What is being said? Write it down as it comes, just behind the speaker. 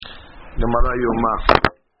Gemara Yoma.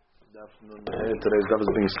 Today's daf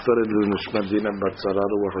is being studied in Nishmadina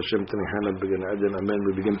Batzaradu wa Hashem Tanihanet Begin Eden. Amen.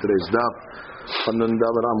 We begin today's daf on Nun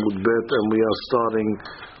Davar Amud Bet, and we are starting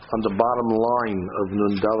on the bottom line of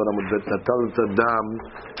Nun Davar Amud Bet. Natal Tadam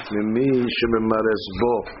Mimi Shemimares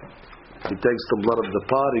Bo. He takes the blood of the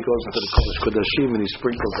pot, he goes into the Kodesh Kodashim, and he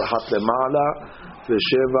sprinkles the Hat Lemala, the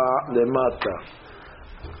Sheva Lemata.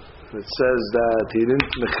 It says that he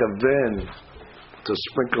didn't mechaven to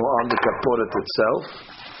sprinkle on the kaporet itself,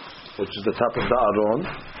 which is the top of the aron,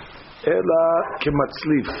 ela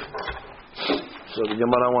kimatzlif. So the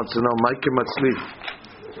Gemara wants to know, my kimatzlif.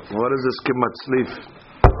 What is this kimatzlif?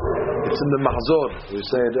 It's in the mahzor. We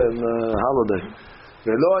say it in holiday.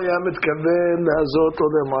 ולא היה מתכוון לעזות או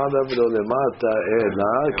למעלה ולא למטה,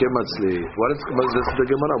 אלא כמצליף. What is the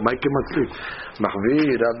Gemara? My כמצליף.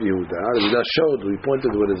 מחביא רב יהודה. רב יהודה showed, we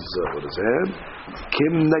pointed with his hand.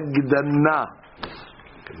 כמנגדנה.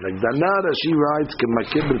 כמנגדנה, Rashi writes,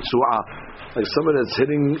 כמכה ברצועה. Like somebody that's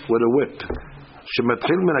hitting with a whip.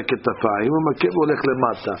 שמתחיל מן הכתפיים, ומכה והולך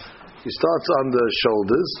למטה. He starts on the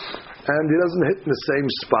shoulders, and he doesn't hit in the same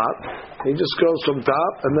spot. He just goes from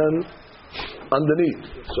top, and then underneath.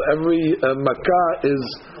 So every makkah is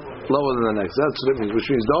lower than the next. That's what it means. Which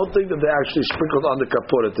means don't think that they actually sprinkled on the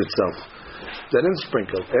kaporet itself. They didn't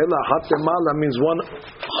sprinkle. Ela hatemala means one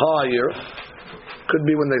higher. Could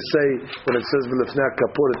be when it says v'lefnei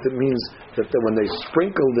kaporet, it means that when they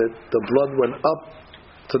sprinkled it, the blood went up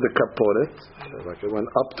to the kaporet, like it went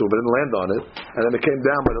up to it, but it didn't land on it, and then it came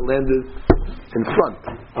down, but it landed in front,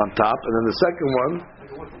 on top, and then the second one,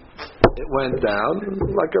 it went down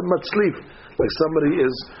like a matzlif, like somebody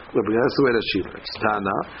is. That's the way that she writes.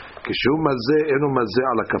 Tana, kishu mazeh enu mazeh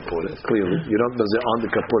ala kaporet. Clearly, you don't mazeh on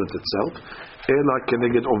the kaporet itself. Ela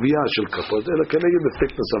keneged oviyah shel kaporet. Ela keneged the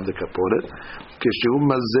thickness of the kaporet. Kishu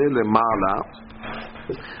mazeh lemala,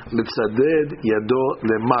 mitzaded yado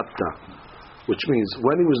lemata, which means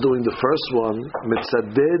when he was doing the first one,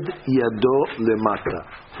 mitzaded yado lemata,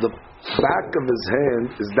 the back of his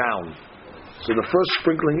hand is down. So the first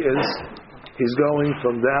sprinkling is he's going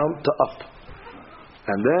from down to up,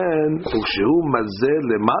 and then ukshehu mazeh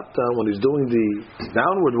lemata, when he's doing the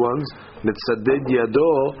downward ones, mitzaded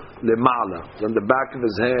yado lemala, then the back of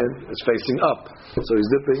his hand is facing up. So he's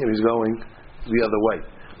dipping and he's going the other way.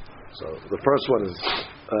 So the first one is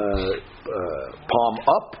palm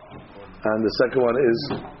up, and the second one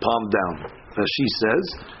is palm down. As she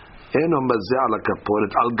says. Eno mazeh ala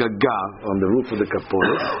kaporet al gaga, on the roof of the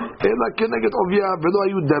kaporet. Ela keneged oviyah v'lo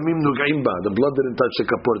hayu damim nug'im ba. The blood didn't touch the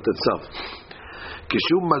kaporet itself.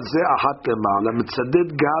 Kishu mazeh ahat lemala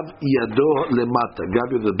mitzaded gav yado lemata.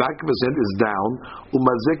 Gav, the back of his hand is down.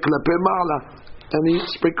 Umazeh klape mala, and he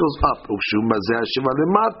sprinkles up. Ukshu mazeh shiva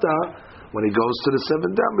lemata, when he goes to the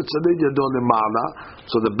seven down, mitzaded yado lemala.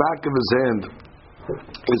 So the back of his hand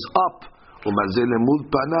is up. Again,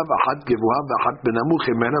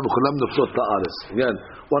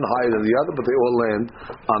 one higher than the other, but they all land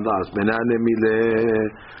on the aris.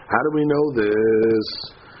 How do we know this?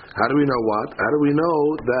 How do we know what? How do we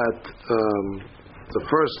know that the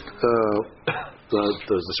first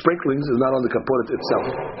the sprinklings is not on the kaporet itself?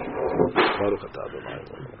 How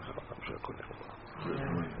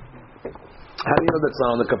do you know that's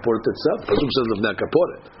not on the kaporet itself? Pasuk says lefnei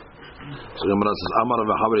kaporet. So Gemara says, Amar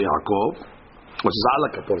v'Havri Yaakov, which is ala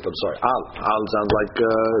kaporet. I'm sorry, al. Al sounds like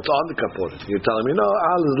it's on the kaporet. You're telling me, no,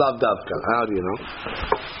 al is lav davka. How do you know?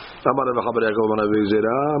 Amar v'Havri Yaakov, Amar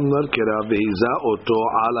v'Yizera, Amar kera v'hiza oto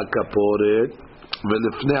ala kaporet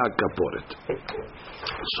v'lefnei kaporet.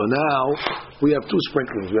 So now we have two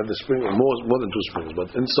sprinklings. We have the sprinkling, more than two sprinklings, but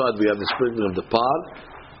inside we have the sprinkling of the pod,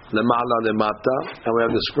 lemala lemata, and we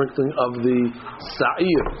have the sprinkling of the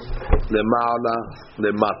sa'ir, lemala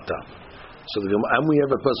lemata. So and we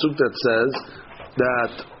have a pasuk that says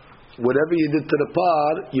that whatever you did to the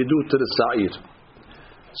pod, you do to the sa'ir.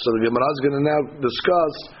 So the Gemara is going to now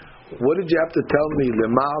discuss, what did you have to tell me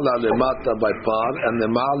lemala lemata by pod and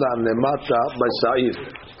lemala and lemata by sa'ir?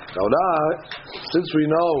 Now, since we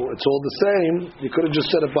know it's all the same, you could have just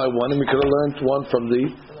said it by one, and we could have learned one from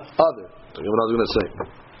the other. So the Gemara is going to say,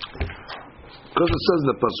 because it says in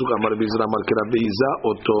the pasuk, Amar b'Yizra Amar kera b'Yiza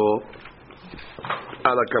oto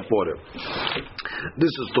ala kaporet. This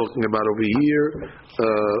is talking about over here,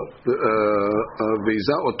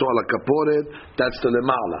 b'Yiza oto ala kaporet. That's the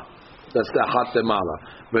lemala. That's the hat lemala.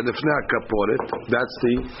 V'lefnei kaporet. That's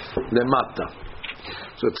the lemata.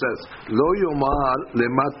 So it says, lo yomar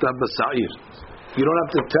lemata b'sa'ir. You don't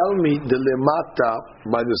have to tell me the lemata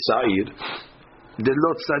by the sa'ir. The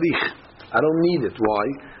lo tzarich. I don't need it. Why?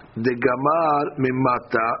 The gamar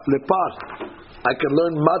mimata lepar. I can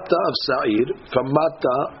learn mata of sa'ir from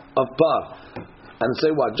mata of par. And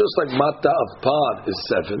say what? Just like mata of par is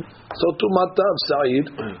 7, so too mata of sa'ir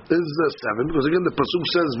is 7. Because again, the pasuk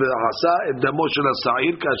says, "Ve'asa et damo shel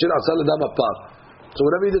sa'ir kasher asa ledam par." So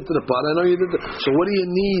whatever you did to the par, I know you did. So what do you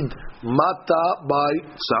need mata by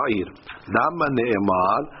sa'ir? Lama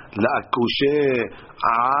ne'emar la'akushe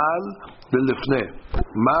al belifne.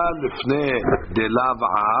 Ma lifne delav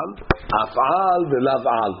al af'al delav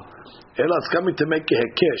al. Elas coming to make a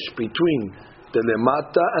hekesh between the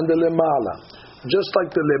lemata and the lemala. Just like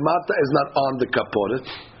the lemata is not on the kaporet,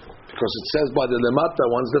 because it says by the lemata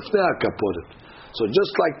one's lifne kaporet. So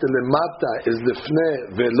just like the lemata is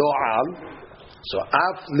lifne velo al, so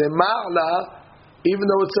af lemala, even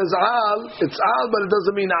though it says al, it's al, but it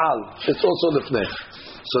doesn't mean al. It's also lifne.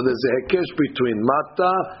 So there's a hekesh between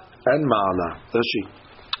mata and ma'ala. Rashi.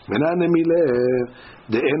 Menane milev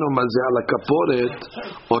de'enu mazeh ala kaporet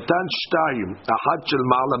otan shtayim ahad shel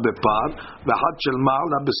ma'ala bepar v'ahad shel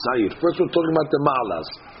ma'ala b'sa'ir. First we're talking about the ma'alas,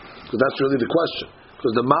 because that's really the question.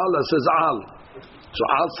 Because the ma'ala says al, so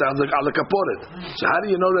al sounds like ala kaporet. So how do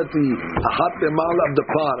you know that the ahad ma'ala of the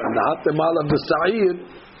par and the ahad ma'ala of the sa'ir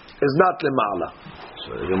is not the ma'ala?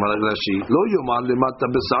 So the Gemara Rashi lo yomar lemata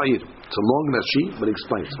b'sa'ir. It's a long Rashi, but it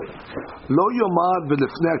explains. Lo yomar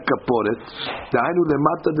v'lefnei kaporet da'aynu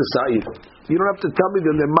lemata b'sa'ir. You don't have to tell me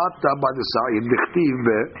the lemata by the sa'ir. Dichtiv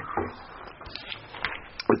be.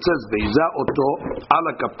 It says veiza oto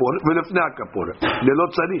ala kaporet v'lefnei kaporet. Lelo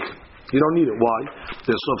tzarich. You don't need it. Why?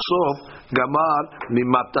 The sof sof gamar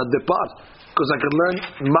mimata depar. Because I can learn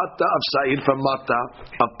mata of sa'ir from mata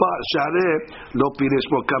of par. Shareh lo piresh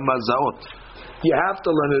mo kama zaot. You have to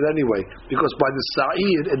learn it anyway, because by the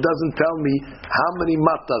sa'ir, it doesn't tell me how many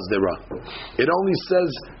matas there are. It only says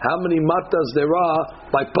how many matas there are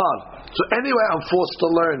by par. So anyway, I'm forced to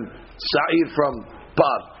learn sa'ir from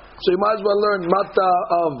par. So you might as well learn mata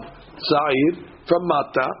of sa'ir from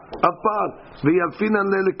mata of par. V'yalfinan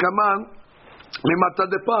le'lekaman mimata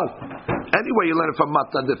de par. Anyway, you learn it from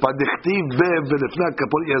mata de par. Dichtiv bev v'lefnei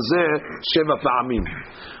kapol yazeh sheva pa'amim.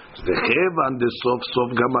 V'chevan de sof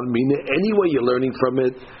sof gamal mine. Anyway, you're learning from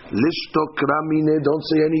it. Lishtok ramine. Don't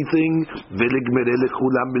say anything. V'ligmere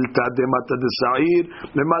lechulam milta de mata de sa'ir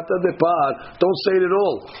lemata de par. Don't say it at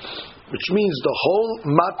all. Which means the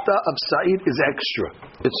whole mata of sa'ir is extra.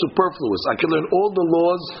 It's superfluous. I can learn all the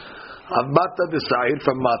laws of mata de sa'ir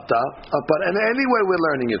from mata of par. And anyway, we're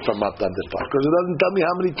learning it from mata de par, because it doesn't tell me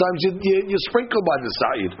how many times you sprinkle by the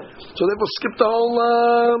sa'ir. So therefore, skip the whole.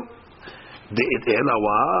 And we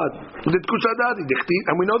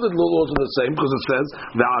know that the laws are the same, because it says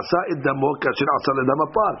that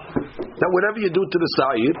whatever you do to the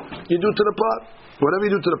sa'ir, you do to the par. Whatever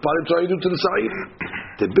you do to the par, you do to the sa'ir.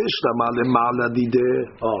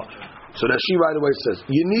 So that she right away says,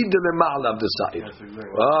 you need the lema'ala of the sa'ir.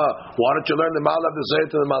 Why don't you learn the lema'ala of the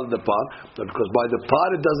sa'ir to the lema'ala of the par? Because by the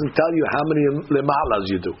par it doesn't tell you how many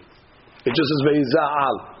lema'alas you do. It just says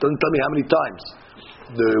ve'iza'al. It doesn't tell me how many times.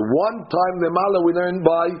 The one time lema'ala we learn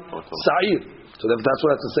by sa'ir. So that's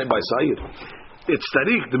what I have to say by sa'ir. It's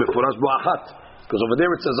tarikh, the mefurash ba'ahat. Because over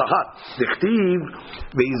there it says ahat. Dichtiv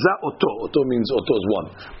ve'iza oto. Oto means oto is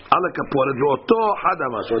one. Ala kaporet ve'oto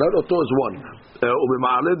hadama. So that oto is one.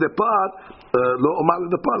 U'b'ma'ale de par lo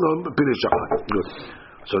u'ma'ale de par lo pirish ahat. Good.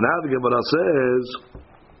 So now the Gemara says,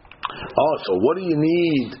 so what do you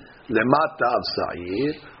need? Lemata of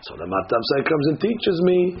sa'ir. So lemata of sa'ir comes and teaches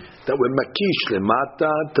me that we're makish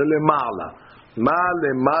lemata to lemala. Ma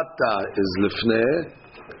lemata is lifne,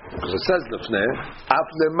 because it says lifne. Af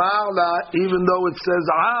lemala, even though it says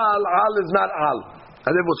al is not al,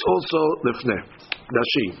 and it was also lifne.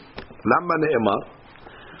 Dashi. Lama ne'emar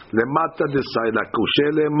lemata de sa'ir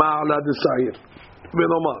lakushe lemala de sa'ir.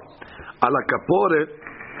 Venomar ala kaporet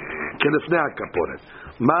ke lifne kaporet.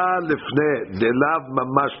 Ma lifnei de lav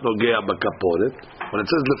mamash nogea b'kaporet. When it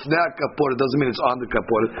says lifnei kaporet, it doesn't mean it's on the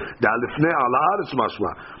kaporet. Da lifnei ala aretz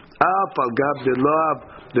mashma. Af al gab de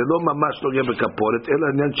lo mamash nogea b'kaporet.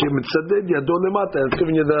 Ela nyan she mitzaded yado lemata. It's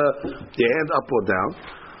giving you the hand up or down.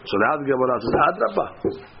 So the Gemara says adraba.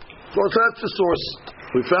 So that's the source.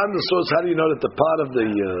 We found the source. How do you know that the part of the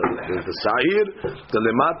sa'ir, the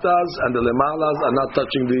lematas and the lemalas are not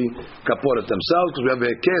touching the kaporet themselves? Because we have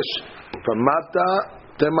a kesh from mata.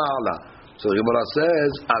 So the Gemara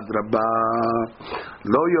says, Adraba,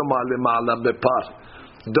 lo yoma lema'ala bepar.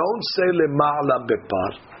 Don't say lema'ala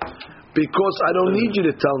bepar, because I don't need you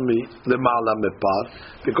to tell me lema'ala bepar,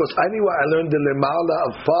 because anyway I learned the lema'ala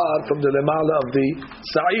of par from the lema'ala of the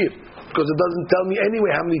sa'ir, because it doesn't tell me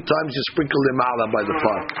anyway how many times you sprinkle lema'ala by the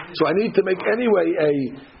par. So I need to make anyway a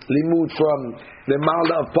limud from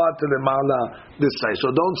lema'ala of par to lema'ala this side.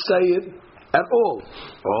 So don't say it at all.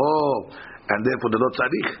 Oh, and therefore the lo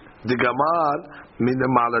tzarich the gamar min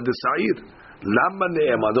ma'ala de sa'ir. Lama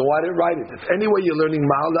ne'ema. Then why didn't write it? If anyway you're learning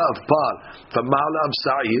ma'ala of par from ma'ala of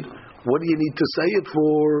sa'ir, what do you need to say it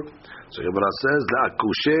for? So Gemara says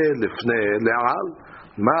la'akushe lifnei le'al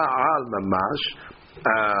ma'al mamash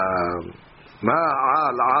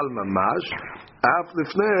ma'al al mamash af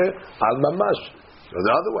lifnei al mamash. So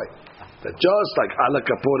the other way. That just like ala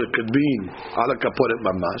kaporet could mean ala kaporet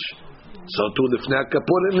mamash, so too lifnei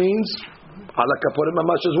kaporet means ala kaporet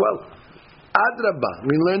mamash as well. Adraba, I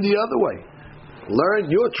mean learn the other way.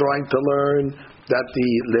 You're trying to learn that the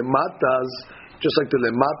lematas, just like the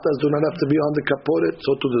lematas do not have to be on the kaporet,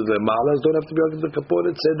 so too the lemalas don't have to be on the kaporet.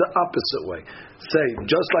 Say the opposite way. Say,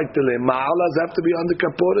 just like the lemalas have to be on the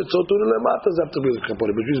kaporet, so too the lematas have to be on the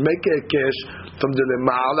kaporet. Which means make a kesh from the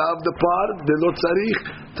lemala of the par, the lo tzarich,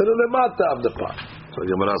 to the lemata of the par. So the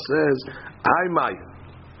Gemara says, "Ay mai."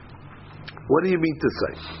 What do you mean to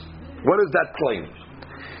say? What is that claim?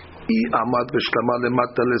 I amad b'shlama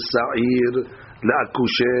lemata lesa'ir.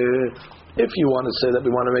 If you want to say that we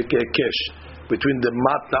want to make a kish between the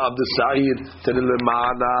mata of the sa'ir to the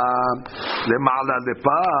lema'ala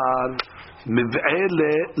lepar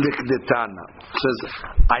miv'ele likdetana. Says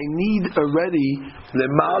I need already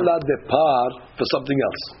lema'ala lepar for something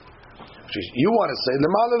else. You want to say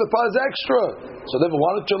lema'ala lepar is extra, so therefore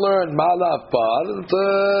why don't you learn ma'ala of par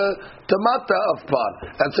to mata of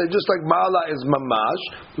par and say just like ma'ala is mamash,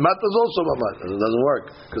 mata is also mamash. It doesn't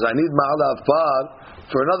work because I need ma'ala of par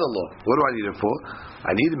for another law. What do I need it for?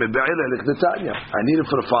 I need it I need it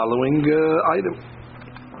for the following item.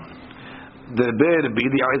 The Be'er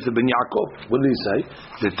B'Idi Eliezer ben Yaakov. What did he say?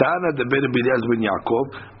 The Tana the Be'er B'Idi Eliezer ben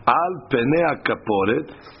Yaakov al penei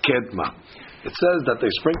kaporet kedma. It says that they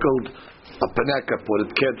sprinkled a penei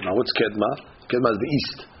kaporet kedma. What's kedma? Kedma is the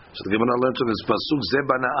east. So the Gemara learns from this pasuk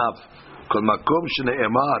zebanaav kol makom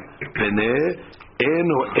shne'emar penei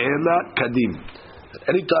eno ela kadim.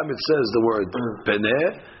 Anytime it says the word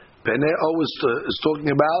penei always is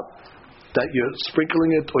talking about that you're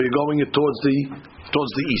sprinkling it or you're going it towards the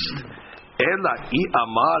east. Ela I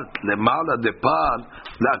amar lemala de par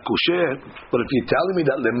la kusher. But if you're telling me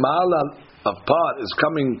that lemala of par is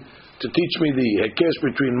coming to teach me the hekesh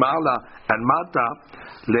between mala and mata,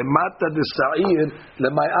 lemata de sa'ir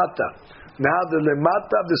lemayata. Now the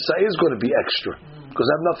lemata of the sa'ir is going to be extra because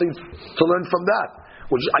I have nothing to learn from that.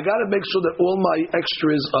 Which I got to make sure that all my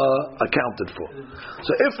extras are accounted for.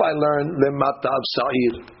 So if I learn lemata of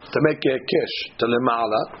sa'ir to make a kish to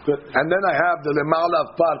lemala, and then I have the lemala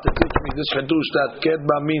of par to teach me this hadush that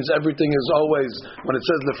kedma means everything is always, when it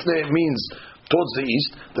says lefnei it means towards the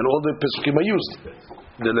east, then all the pesukim are used.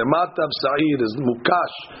 The lemata of sa'ir is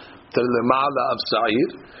mukash to the lemala of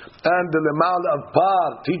sa'ir, and the lemala of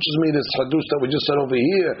par teaches me this hadush that we just said over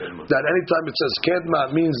here, that anytime it says kedma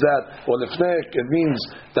it means that, or lefnek it means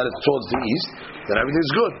that it's towards the east, then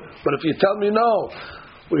everything's good. But if you tell me no,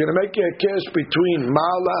 we're going to make a case between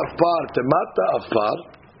ma'ala of par to mata of par,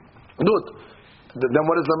 good. Then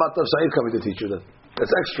what is the mata of sa'ir coming to teach you then?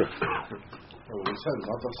 That's extra.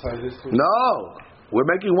 No, we're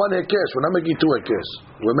making one hekesh. We're not making two hekesh.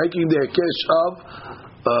 We're making the hekesh of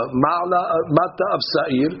mata of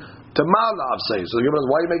sa'ir to ma'ala of sa'ir. So the Gemara says,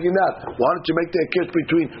 why are you making that? Why don't you make the hekesh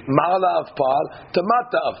between ma'ala of par to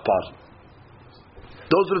mata of par?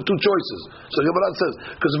 Those are the two choices. So the Gemara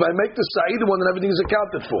says, because if I make the sa'ir one, then everything is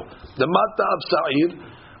accounted for. The mata of sa'ir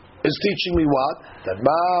is teaching me what? That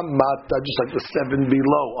mata, just like the seven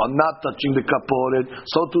below, are not touching the kaporet.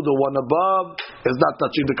 So too the one above is not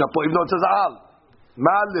touching the kaporet, even though it says al.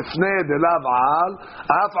 Ma lifnei de lav al,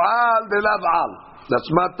 af'al de lav al. That's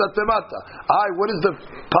mata temata. What is the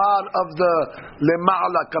part of the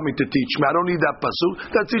lema'ala coming to teach me? I don't need that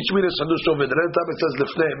pasuk. That teach me this hadush over there. Every time it says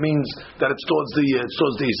lifnei, it means that it's towards the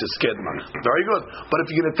east. It's kedma. Very good. But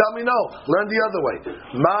if you're going to tell me no, learn the other way.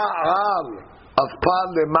 Ma'al of par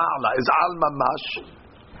lema'ala is al mamash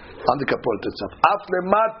on the kaporet itself. Af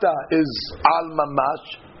lemata is al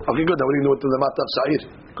mamash. Okay, good. Now we know what the lemata of sa'ir,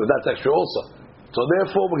 because that's extra also. So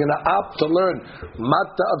therefore, we're going to opt to learn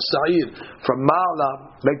mata of sa'ir from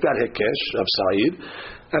ma'ala, make that hekesh of sa'ir,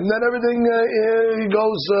 and then everything is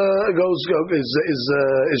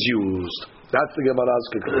used. That's the Gemara's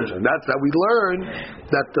conclusion. That's how we learn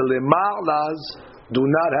that the lema'las do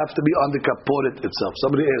not have to be on the kaporet itself.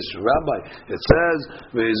 Somebody asks, Rabbi, it says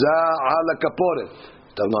v'za ala kaporet.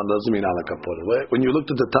 No, it doesn't mean ala kaporet. When you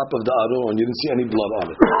looked at the top of the aron, you didn't see any blood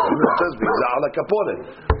on it. It says v'za ala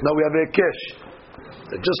kaporet. No, we have a hekesh.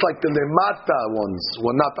 Just like the lemata ones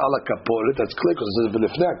were not ala kaporet, that's clear because it says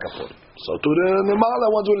v'lifnei kaporet. So to the lemala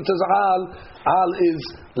ones when it says al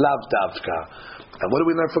is lav davka. And what do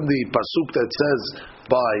we learn from the pasuk that says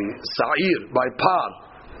by sa'ir, by par,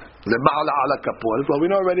 lema'ala ala kaporet? Well, we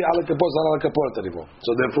know already ala kaporet is not ala kaporet anymore.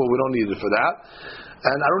 So therefore, we don't need it for that.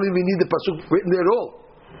 And I don't even need the pasuk written there at all.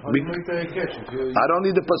 I don't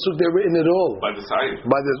need the pasuk there written at all. By the sa'ir.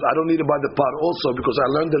 I don't need it by the par also because I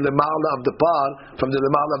learned the lema'ala of the par from the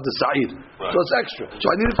lema'ala of the sa'ir. Right. So it's extra. So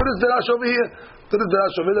I need it for this derash over here. To the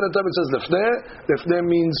derash over here, the time it says lefneh. Lefneh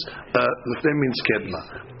means kedma.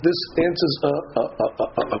 This answers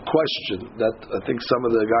a question that I think some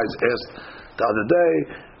of the guys asked the other day.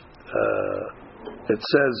 It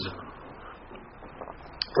says,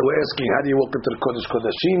 we're asking, how do you walk into the Kodesh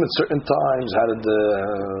Kodashim at certain times? How did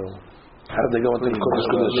they go into the Kodesh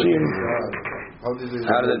Kodashim?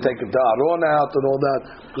 How did they take the Aron out and all that?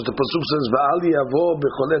 Because the pasuk says, "Va'al yavo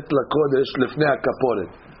becholet lakodesh lefnei hakaporet."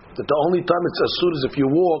 That the only time it's asur is if you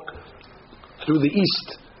walk through the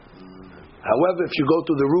east. However, if you go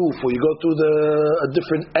through the roof or you go through a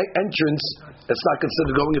different entrance, it's not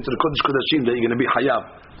considered going into the Kodesh Kodashim that you're going to be hayav.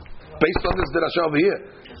 Based on this derasha over here,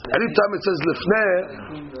 anytime it says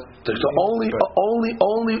lifneh,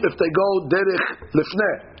 only if they go derech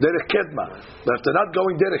lifneh, derech kedma. But if they're not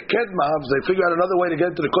going derech kedma, if they figure out another way to get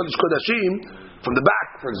into the Kodesh Kodashim from the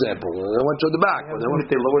back, for example, they went to the back. If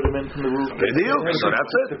they lowered them in from the roof, so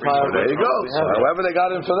that's it. So there you go. So however they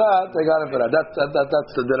got in for that, they got in for that. That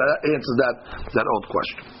answers that old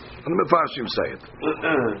question. And the Mefarshim say it.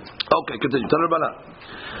 Okay, continue.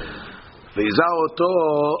 This is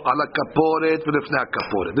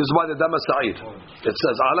why the Dama Sa'ir. It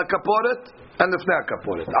says ala kaporet and lefnei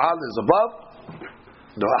kaporet. Al is above,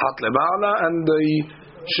 the hat lema'ala and the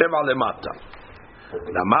sheva lemata.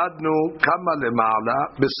 Lamadnu kama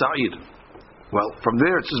lema'ala b'sa'ir. Well, from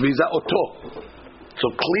there it says viza oto. So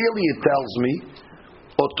clearly it tells me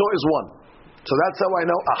oto is one. So that's how I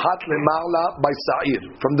know ahat lema'ala by sa'ir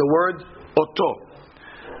from the word oto.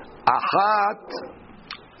 Ahat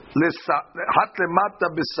hat lemata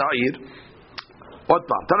b'sa'ir. עוד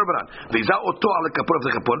פעם, תראו ברן. ויזה אותו על הכפורת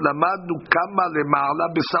וכפורת, למדנו כמה למעלה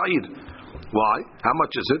בסעיר. Why? How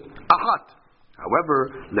much is it? אחת. However,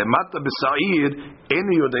 למטה בסעיר,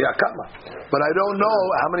 איני יודע כמה. But I don't know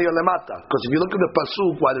how many are למטה. Because if you look at the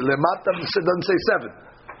pasuk, why the למטה doesn't say 7.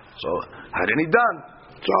 So, הריני דן.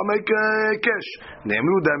 So I'll make a kesh.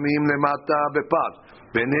 נאמרו דמים למטה בפר.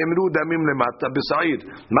 ונאמרו דמים למטה בסעיר.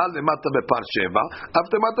 מה למטה בפר 7? אף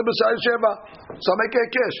למטה בסעיר 7. So I'll make a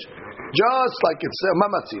kesh. Just like it says,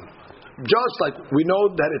 mamatzin. Just like we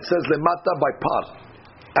know that it says lemata by par,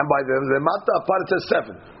 and by the lemata par it says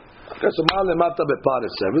 7. Okay, so ma lemata by par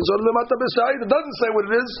is 7. So lemata by sa'id, it doesn't say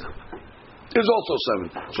what it is also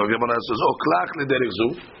 7. So Gemara says, oh klach lederikzu,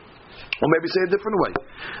 or maybe say a different way.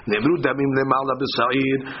 Nemru damim lemala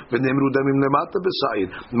b'sa'id, v'nemru damim lemata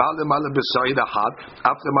b'sa'id. Ma lemala b'sa'id achat,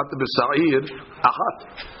 af lemata b'sa'id achat.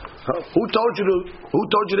 Who told you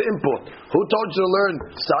to import? Who told you to learn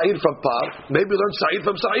Sa'id from Par? Maybe learn Sa'id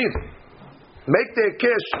from Sa'id. Make the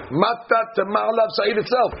kish Mata to Ma'ala of Sa'id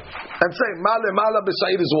itself. And say Ma'ala Ma'ala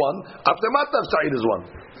b'Sa'id is 1. After Mata of Sa'id is 1.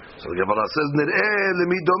 So the Gemara says Nir'eh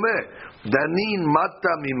lemidome. Danin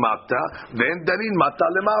Mata mi Mata. Then Danin Mata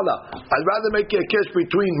lema'ala. I'd rather make a kish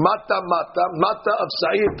between Mata of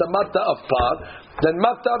Sa'id to Mata of Par than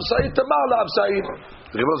Mata of Sa'id to Ma'ala of Sa'id.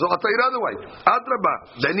 The other way. Adraba,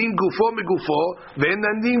 danin gufo megufo, then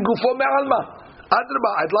danin gufo me'alma. Adraba,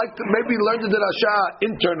 I'd like to maybe learn the derasha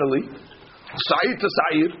internally, Sa'ir to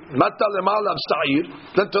Sa'ir, Mata lemala of Sa'ir,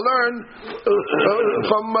 than to learn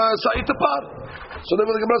from Sa'ir to Par. So the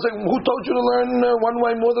Gemara saying, who told you to learn one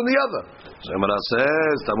way more than the other? So the Gemara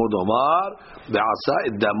says, Tamud Omar, be'asa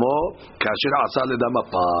iddamo, kashir asa ledama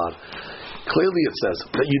Par. Clearly it says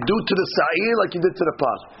that you do to the Sa'ir like you did to the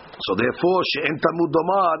Par. So therefore, she'en tamud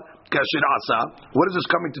domar kashir asa. What is this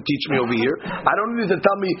coming to teach me over here? I don't need to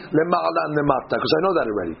tell me lema'ala and lemata because I know that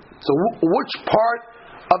already. So which part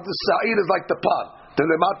of the sa'ir is like the par? The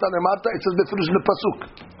lemata and lemata, it says different in the pasuk.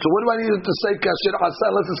 So what do I need to say kashir asa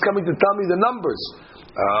unless it's coming to tell me the numbers?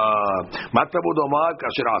 Matamud domar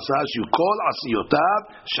kashir asa. You call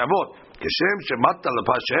asiyotav shavot. Keshem shemata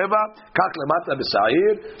lepa sheva, kak lemata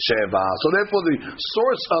b'sa'ir sheva. So therefore, the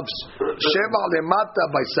source of sheva lemata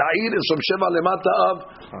by sa'ir is from sheva lemata of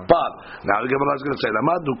par. Now the Gemara is going to say,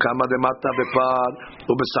 lamadu kama lemata b'par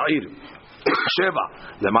u'b'sa'ir sheva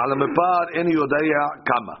lemala b'par eni yodaya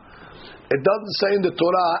kama. It doesn't say in the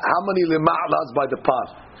Torah how many lema'las by the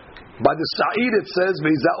par. By the sa'ir it says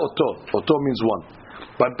v'izah oto. Oto means 1.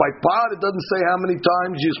 But by par, it doesn't say how many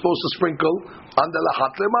times you're supposed to sprinkle on the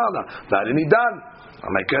lahat lemala. Daridan. I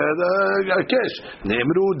make a kish.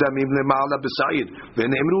 Ne'emru damim lemala b'sa'ir.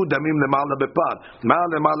 Ve'ne'emru damim lemala b'par. Ma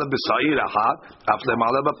lemala b'sa'ir achat. Af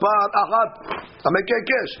lemala b'par achat. I make a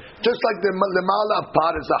kish. Just like the lemala of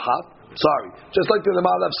par is achat. Sorry. Just like the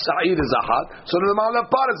lemala of sa'ir is achat. So the lemala of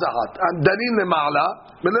par is achat. And danin lemala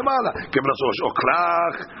lemala. Kebrasosh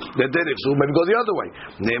okrach. The derif. So maybe go the other way.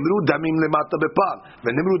 Ne'emru damim lemata b'par.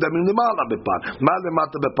 Ve'ne'emru damim lemala b'par. Ma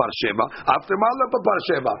lemata b'par sheva. Af lemala b'par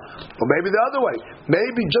sheva. Or maybe the other way.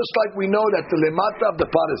 Maybe just like we know that the lemata of the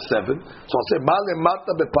par is 7, so I'll say ma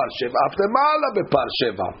lemata bepar sheva after mala bepar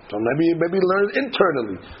sheva. So maybe learn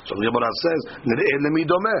internally. So the Gemara says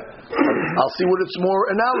I'll see what it's more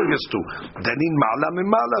analogous to. Danin mala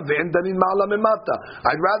mimala ve'en danin mala mimata.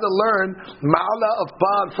 I'd rather learn mala of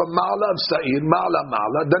par from mala of sa'ir, mala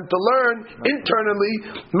than to learn internally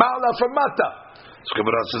mala from mata. So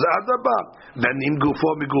Gemara says, Adaba, danim gufo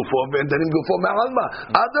migufo, and danim gufo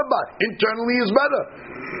ma'alma. Adaba, internally is better.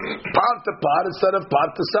 Part to part instead of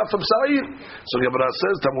part to sa from sa'ir. So Gemara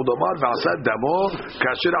says, Tamud Omar v'asa damo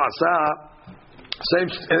kashir asa. Same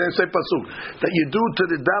pasuk that you do to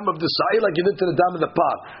the dam of the sa'ir like you did to the dam of the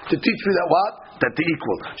pot to teach me that what? That the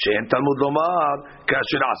equal. She'en Talmud lomar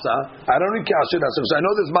kashir asa. I don't need kashir asa because I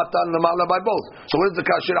know there's matan and mala by both. So what does the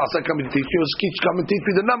kashir asa come and teach me? Come and teach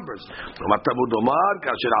me the numbers. Talmud lomar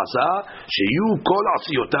kashir asa sheyu kol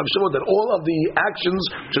asiyotav shemo, that all of the actions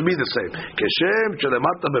should be the same. Keshem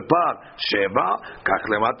shelemata bepar sheva kach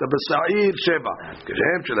lemata b'sa'ir sheva.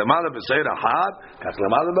 Keshem shelemata b'sa'ir achat kach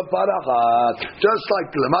lemata bepar achat. Just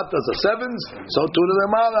like the lematas are 7s, so too the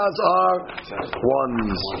lematas are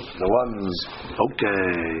 1s. The 1s.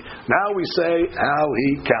 Okay. Now we say how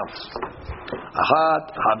he counts.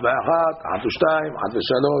 Achat, achat ve'achat, achat u'shtayim, achat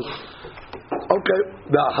ve'shalosh. Okay.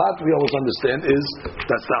 The achat we always understand is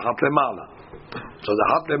that's the achat lemala. So the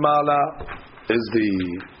achat lemala is the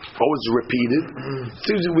always repeated.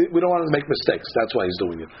 Seems we don't want to make mistakes. That's why he's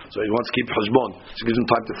doing it. So he wants to keep hashbon. So he gives him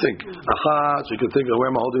time to think. Achat. So you can think, where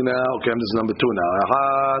am I holding now? Okay, this is number 2 now.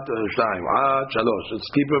 Achat, shtayim, achat, shalosh. Let's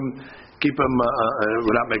keep him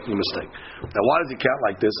without making a mistake. Now, why does he count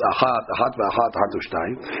like this? Achat, achat, achat, achat,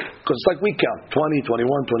 shtayim. Because it's like we count 20,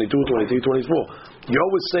 21, 22, 23, 24. You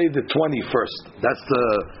always say the 20 first. That's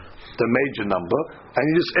the major number, and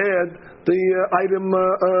you just add the item,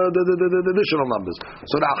 the additional numbers.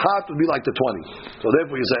 So the achat would be like the 20. So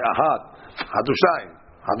therefore you say achat, hatushayim,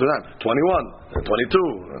 21,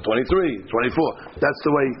 22, 23, 24. That's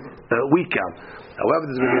the way we count. However,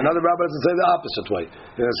 there's going to be another rabbi that say the opposite way.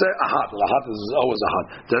 They're going to say achat. Well, achat is always achat.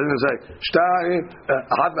 They're going to say shtayim,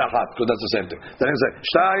 achat ve'achat, because that's the same thing. They're going to say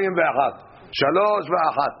shtayim ve'achat, shalosh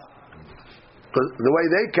ve'achat. Because the way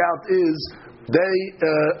they count is they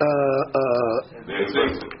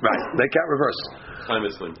right. They can't reverse.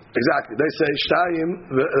 Exactly. They say shtayim.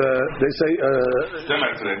 They say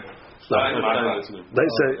they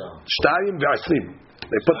say shtayim ve'asrim.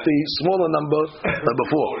 They put the smaller number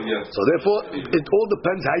before. So therefore, it all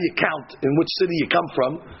depends how you count in which city you come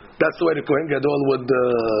from. That's the way the Kohen Gadol would,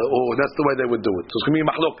 or that's the way they would do it. So it's going to be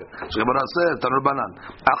mahloket. So Gemara says, Tanur Banan,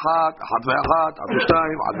 achat, achat ve'achat, achat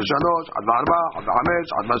ve'shtayim, achat ve'shalosh, achat ve'arba, achat ve'chamesh,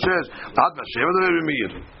 achat ve'shesh, achat ve'sheva, achat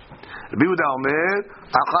ve'meir. Rabbi Yehuda Omer,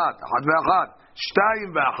 achat, achat ve'achat,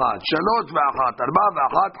 shtayim ve'achat, shalosh ve'achat, arba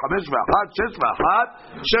ve'achat, chamesh ve'achat, shesh ve'achat,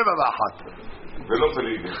 sheva ve'achat. ולא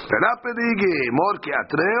פליגי. Not peligi. More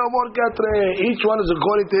keatre or more keatre. Each one is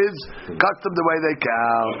according to his custom, the way they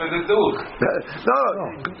count. No,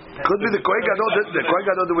 could be the Kohen Gadol. The Kohen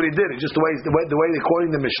Gadol did what he did. It's just the way according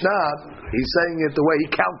to the Mishnah, he's saying it the way he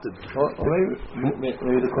counted.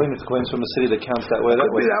 Maybe the Kohen is from a city that counts that way.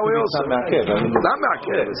 That way. It's not Makir. Not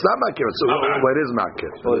Makir. It's not Makir. So it is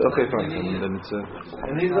Makir. Well, it's okay for him. Then it's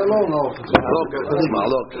and he's alone. Look.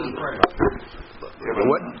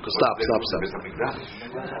 What? Stop. It's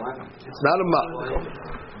not a mark.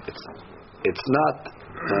 It's not.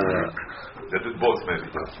 That is both maybe.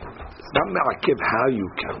 It's not ma'akiv how you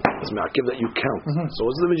count. It's ma'akiv that you count. So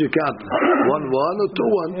what's the difference you count? 1-1 or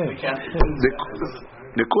 2-1?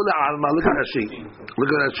 The kula alma. Look at Rashi.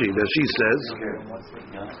 The Rashi says,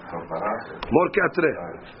 Mor ke'atre.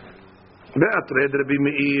 Be'atre Rabbi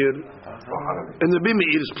Meir. In Rabbi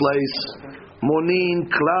Meir's place, Monin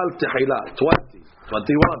klal tehila 20.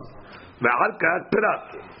 21. ואחר כך פירט.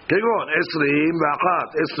 כגון 20 ואחת,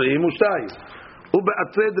 20 ושתיים.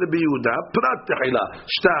 ובאתרד רבי יהודה פירט תחילה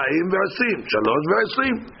 2 ו20, 3 ו20.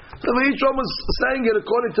 So each one was saying it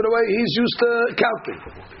according to the way he's used to counting.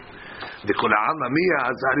 דכל העלמא מיה,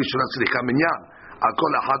 אז הראשונה צריכה מניין. על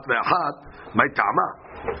כל אחת ואחת, מה טעמה?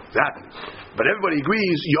 Exactly. But everybody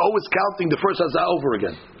agrees you're always counting the first hazah over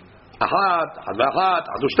again. Ahad, Ahad,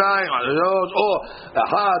 Adushtayim, Adosh, or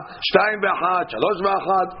Ahad, Shtayim ve'Ahad, Shalosh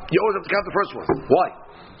ve'Ahad. You always have to count the first one. Why?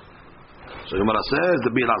 So Yoma says the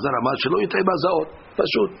Bi Elazar Amar Shelo Yitei B'Hazaot.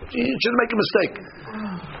 You shouldn't make a mistake.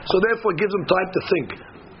 So therefore, it gives him time to think.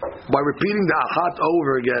 By repeating the Ahad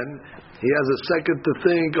over again, he has a second to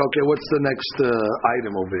think. Okay, what's the next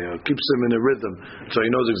item over here? Keeps him in a rhythm, so he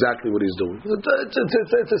knows exactly what he's doing.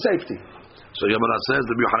 It's a safety. So Yomara says,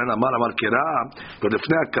 the Yohanan Amar Amar Kira, but if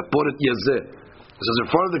not kaporet yazeh. It says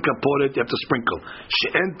in front of the kaporet you have to sprinkle.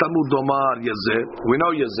 She'en tamud domar yazeh. We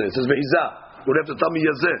know yazeh. It says ve'izah. You have to tell me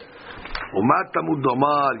yazeh. Umar tamud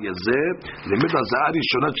domar yazeh. Limit hazah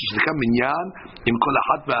rishonat shishlicha minyan im kol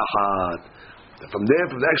achat ve'achat. From there,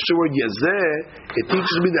 from the extra word yazeh, it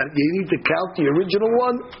teaches me that you need to count the original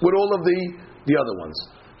one with all of the other ones.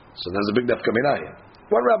 So there's a big nafka minah here.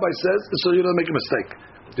 One rabbi says, so you don't make a mistake.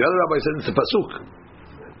 The other rabbi says it's a pasuk.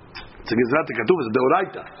 It's a gizrat katuv, it's a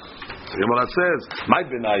deoraita. So Yomara says, "My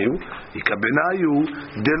benayu, ikabenayu,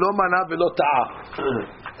 delo mana velo ta'ah."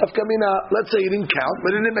 Afkamina, let's say he didn't count,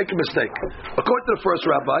 but he didn't make a mistake. According to the first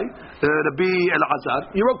rabbi, Rabbi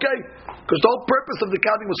Elazar, you're okay, because the whole purpose of the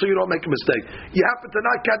counting was so you don't make a mistake. You happen to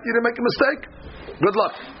not count, you didn't make a mistake. Good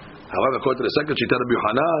luck. However, according to the second shita, Rabbi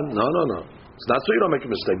Yohanan, no. It's not so you don't make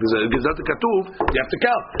a mistake. Because Gizat Katuv, you have to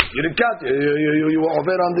count. You didn't count. You were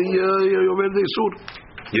over on the Yisur.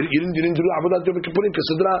 You didn't do Avodat Yom Kippurim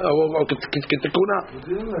Kesedra or Ketekuna.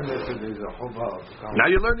 Now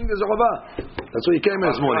you're learning there's a Chovah. That's what you came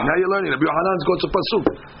this morning. Now you're learning. Rabbi Yohanan's got to pasuk.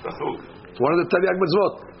 It's one of the Taryag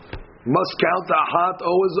Mitzvot. Must count the Ahat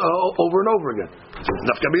always over and over again.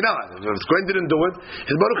 Nafkamina. If Kohen didn't do it,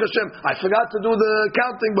 his Baruch Hashem, I forgot to do the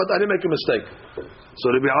counting, but I didn't make a mistake. So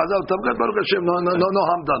Rabbi Elazar will tell him, Baruch Hashem, no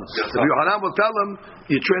harm done. Rabbi Yohanan will tell him,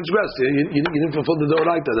 you transgressed. You didn't fulfill the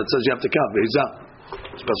Doraita that says you have to count.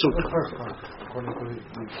 It's pasuk.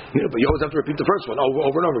 Yeah, but you always have to repeat the first one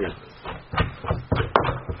over and over again.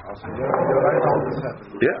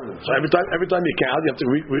 Yeah. So every time you count, you have to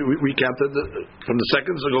recount from the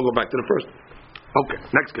second, so go back to the first. Okay.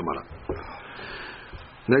 Next Gemara.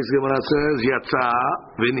 Next Gemara says, Yatsa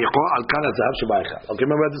v'nicho al kan hazahav shebaycha. Okay,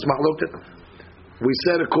 remember this machloket? We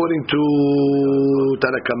said according to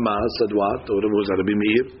Tanakama, said what? Or it was Rabbi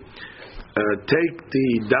Meir. Take the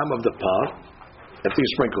dam of the pot after you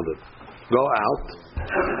sprinkled it. Go out,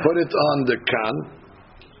 put it on the can,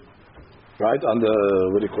 right? On the,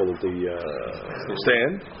 what do you call it? The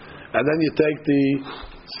stand. And then you take the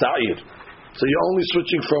sa'ir. So you're only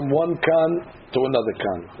switching from one can to another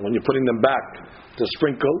can. When you're putting them back to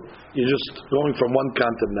sprinkle, you're just going from one can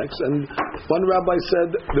to the next. And one rabbi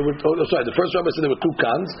said there were, the first rabbi said there were two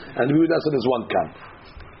cans, and the Yehuda said there's one can.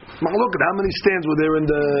 Look at how many stands were there in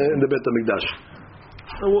the Beit HaMikdash.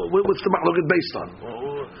 What's the machloket based on?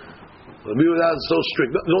 The Yehuda is so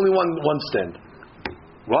strict. There's only one stand.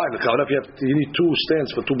 Why? You need two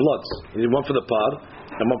stands for two bloods. You need one for the par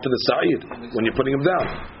and one for the sa'ir when you're putting them down.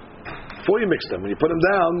 Before you mix them, when you put them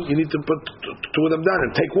down, you need to put two of them down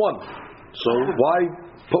and take one. So why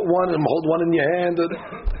put one and hold one in your hand and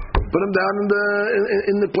put them down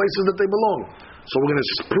in the places that they belong? So we're going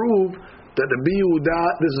to prove that the Yehuda,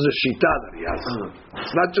 this is a shita that he has.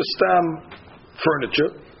 It's not just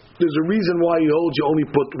furniture. There's a reason why he holds you only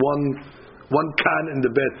put one can in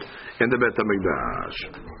the Beit HaMikdash.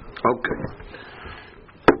 Okay.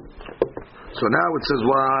 So now it says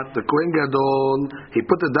what? The Kohen Gadol, he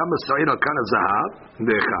put the dam ha'sa'ir al kan hazahav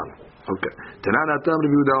de'echal. Okay. Tanan atam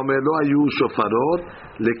Rabbi Yehuda omer lo hayu shofarot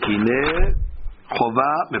lekineh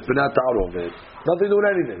chova mepnei ta'arovet. Nothing doing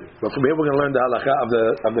anything. But from here we're going to learn the halakha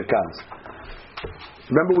of the cans.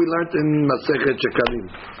 Remember we learned in Masechet Shekalim.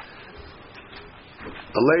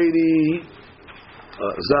 A lady,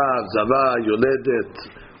 Zav, Zava, Yoledet,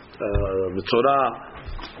 Mitzorah,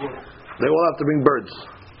 they all have to bring birds.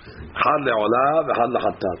 Had le'olah v'had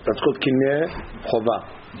le'chatat. That's called kineh chova.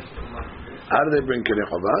 How do they bring kineh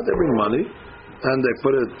chova? They bring money, and they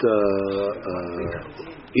put it,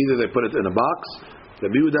 either they put it in a box. The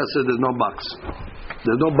Yehuda said there's no box.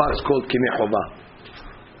 There's no box called kineh chova.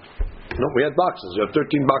 No, we had boxes. We had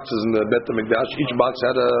 13 boxes in the Beit HaMikdash. Each box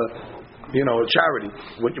had a charity,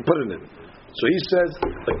 what you put in it. So he says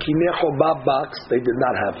a kineh chova box they did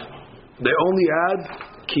not have. They only had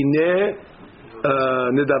kineh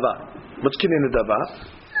nedava. What's kineh nedava?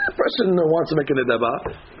 A person who wants to make a nedava,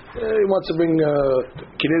 he wants to bring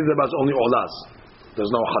kineh nedava is only olas.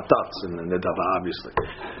 There's no chatats in the nedava, obviously.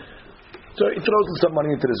 So he throws some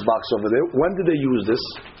money into this box over there. When did they use this?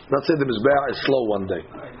 Let's say the mizbeah is slow one day.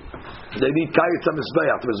 They need kayetz on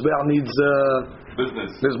mizbeach. The mizbeach needs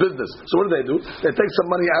business. There's business. So what do? They take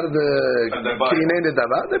some money out of the kinei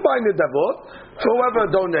nedava. They buy nedavot. So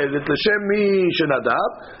whoever donated it, l'shem mi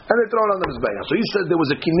shenadav, and they throw it on the mizbeach. So he said there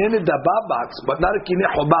was a kinei nedava box, but not a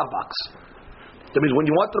kinei chobah box. That means when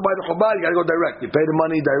you want to buy the chobah, you got to go direct. You pay the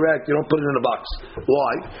money direct. You don't put it in a box.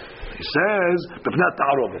 Why? He says,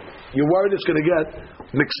 you're worried it's going to get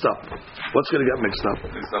mixed up. What's going to get mixed up?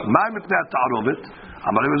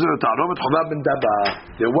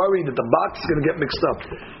 They're worried that the box is going to get mixed up.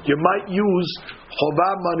 You might use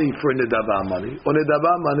chobah money for nedavah money, or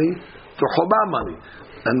nedavah money for chobah money.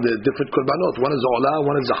 And the different korbanot. One is olah,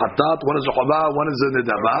 one is a hatat, one is a chobah, one is a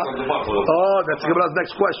nedavah. Oh, that's the Gemara's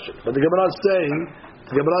next question. But the Gemara is saying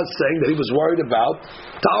that he was worried about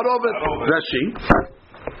ta'arovet. Rashi.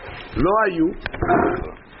 לא היו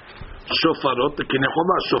שופרות כני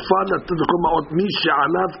חובה שופר לתת לכל מאות מי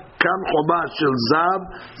שעליו כאן חובה של זב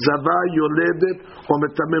זבה יולדת או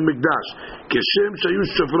מטמא מקדש כשם שהיו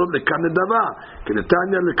שופרות לכאן נדבה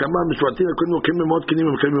כנתניה לכמה משפטים הקודמים מוקמים מאוד כנים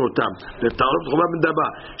ומקיימים אותם לתערוף חובה בנדבה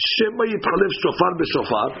שמא יתחלף שופר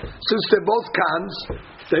בשופר since they both cans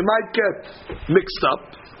they might get mixed up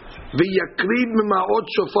ויקריב ממעות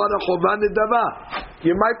שופר החובה נדבה.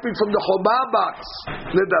 You might be from the chobah box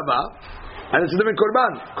נדבה, and it's a different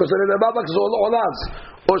korban, because the נדבה box is all olas.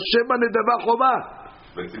 או שמא נדבה חובה.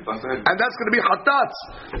 And that's going to be חטאת.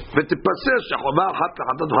 ותפסר שהחובה אחת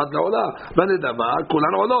לחטאת ואחת לעולה, והנדבה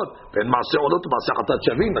כולן עולות. בין מעשה עולות ומעשה חטאת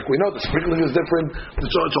שווים. Like we know, the sprinkling is different,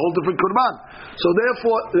 so it's a whole different korban. So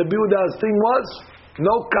therefore, the Yehuda's thing was,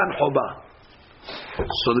 no kan chobah.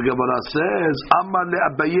 So the Gemara says, "Amar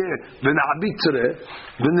le'abaye v'na'abitre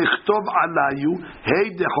v'nichtov alayu hey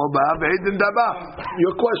dechoba v'hey dendaba."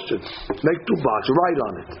 Your question. Make two boxes. Write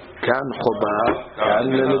on it. Kan choba, kan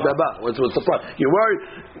nedaba. What's the problem? You're worried.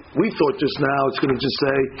 We thought just now it's going to just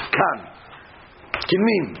say kan.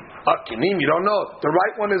 Kinim. Kinim, you don't know. The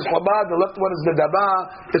right one is choba, the left one is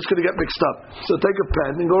nedaba. It's going to get mixed up. So take a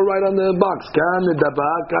pen and go write on the box. Kan nedaba,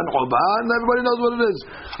 kan choba, and everybody knows what it is.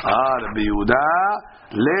 Rabbi Yehuda,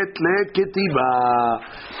 let ketiba.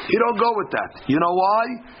 You don't go with that. You know why?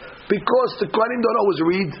 Because the Kohanim don't always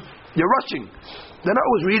read. You're rushing. They're not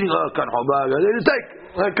always reading. Kan choba. They take.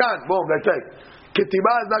 Kan. Boom. They take.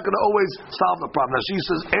 Ketiba is not going to always solve the problem. Now she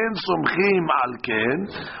says, "En sumchim al ken."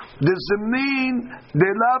 You're not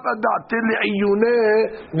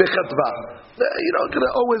going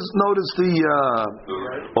to always notice the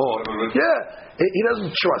he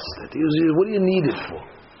doesn't trust it. What do you need it for?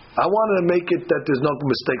 I want to make it that there's no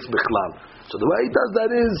mistakes bichlal. So the way he does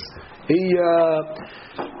that is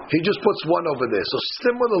he just puts one over there. So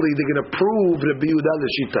similarly they're going to prove Rabbi Yehuda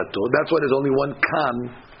l'shitato. That's why there's only one kan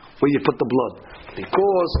where you put the blood,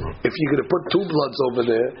 because if you're going to put two bloods over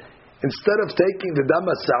there, instead of taking the dam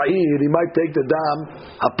sa'ir, he might take the dam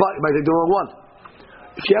hapat. He might take the wrong one.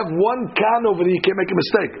 If you have one can over there, you can't make a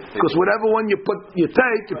mistake, because whatever one you put the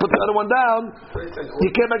other one down,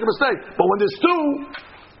 you can't make a mistake. But when there's two,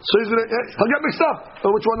 so he'll get mixed up.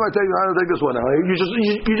 Oh, which one do I take? I don't take this one.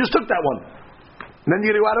 You just took that one. And then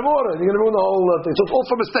you're going to go out of order. You're going to ruin the whole thing. So it's all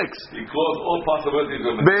for mistakes. He closed all possibilities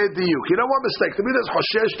of mistakes. You don't want mistakes. To me, there's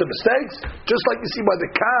choshesh to mistakes. Just like you see by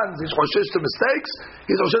the cans, he's choshesh to mistakes.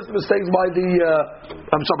 He's choshesh to mistakes by the.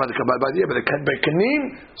 I'm sorry, by the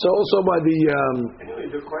kanim. So also by the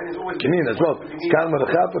kanin as well. Kan with a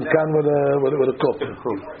chaf and kan with a kuf.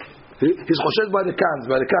 He's choshesh by the cans.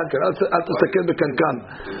 By the kan. Al tastakel bekan.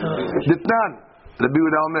 Ditnan. Rabbi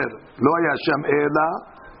Yehuda Omer. Lo haya sham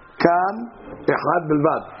ela. Kan echad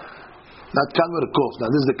belvad, not kan with a kof. Now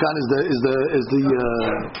this is the kan is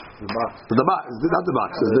the box, not the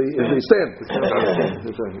box, is the stand.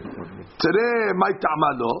 Today my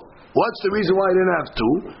ta'amalo. What's the reason why I didn't have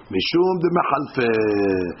two? Mishum de mechalfe,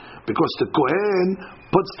 because the kohen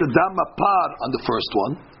puts the dam apar on the first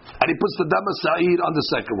one, and he puts the dam sa'ir on the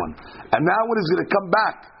second one. And now when he's going to come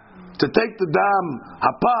back to take the dam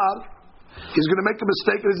hapar, he's going to make a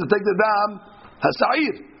mistake and he's going to take the dam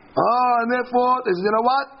hasa'ir. And therefore, you know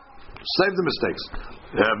what? Save the mistakes.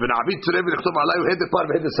 Write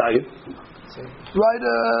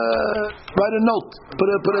a note.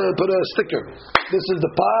 Put a sticker. This is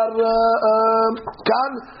the par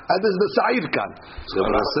kan, and this is the sa'ir kan. So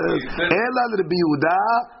it says, Ela Rabbi Yehuda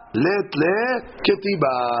let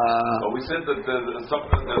ketiba. But we said that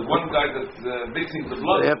there's one guy that's mixing the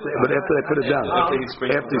blood. But after they put it down, after he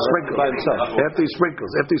sprinkles by himself, after he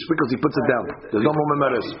sprinkles, he puts it down. There's no more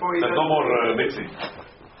memories. There's no more mixing.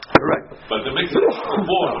 Correct. But the mixer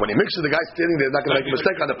before. When he mixes, the guy standing there is not going to make a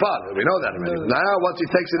mistake on the pot. We know that already. Now, once he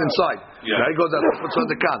takes it inside, now he goes out and puts on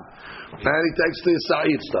the can. And he takes the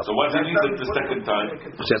sa'id stuff. So what does he need the second time?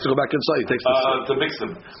 So he has to go back inside. He takes the to mix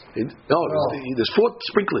them. There's 4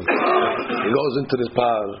 sprinklings. He goes into this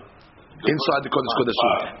pot. Inside the Kodesh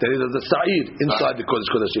Kodashim. Then he does the Sa'ir inside the Kodesh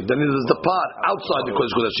Kodashim. Then he does the pot outside the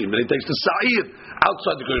Kodesh Kodashim. Then he takes the Sa'ir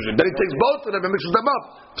outside the Kodesh Kodashim. Then he takes both of them and mixes them up.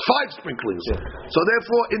 5 sprinklings. So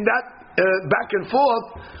therefore, in that back and forth,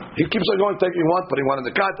 he keeps on going, taking one, putting one in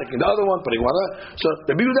the can, taking the other one, putting one. So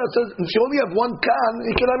the Bible says, if you only have one can,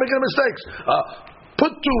 you cannot make any mistakes.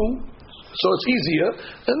 Put 2. So it's easier,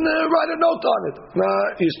 and write a note on it.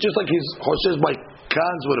 It's just like he's horses by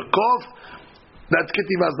cans with a cough. That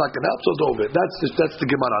ketiva is not going to help, so it's over. That's the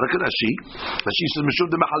Gemara. Look at Rashi. Rashi says,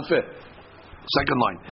 Mishum de Mehalfeh. Second line.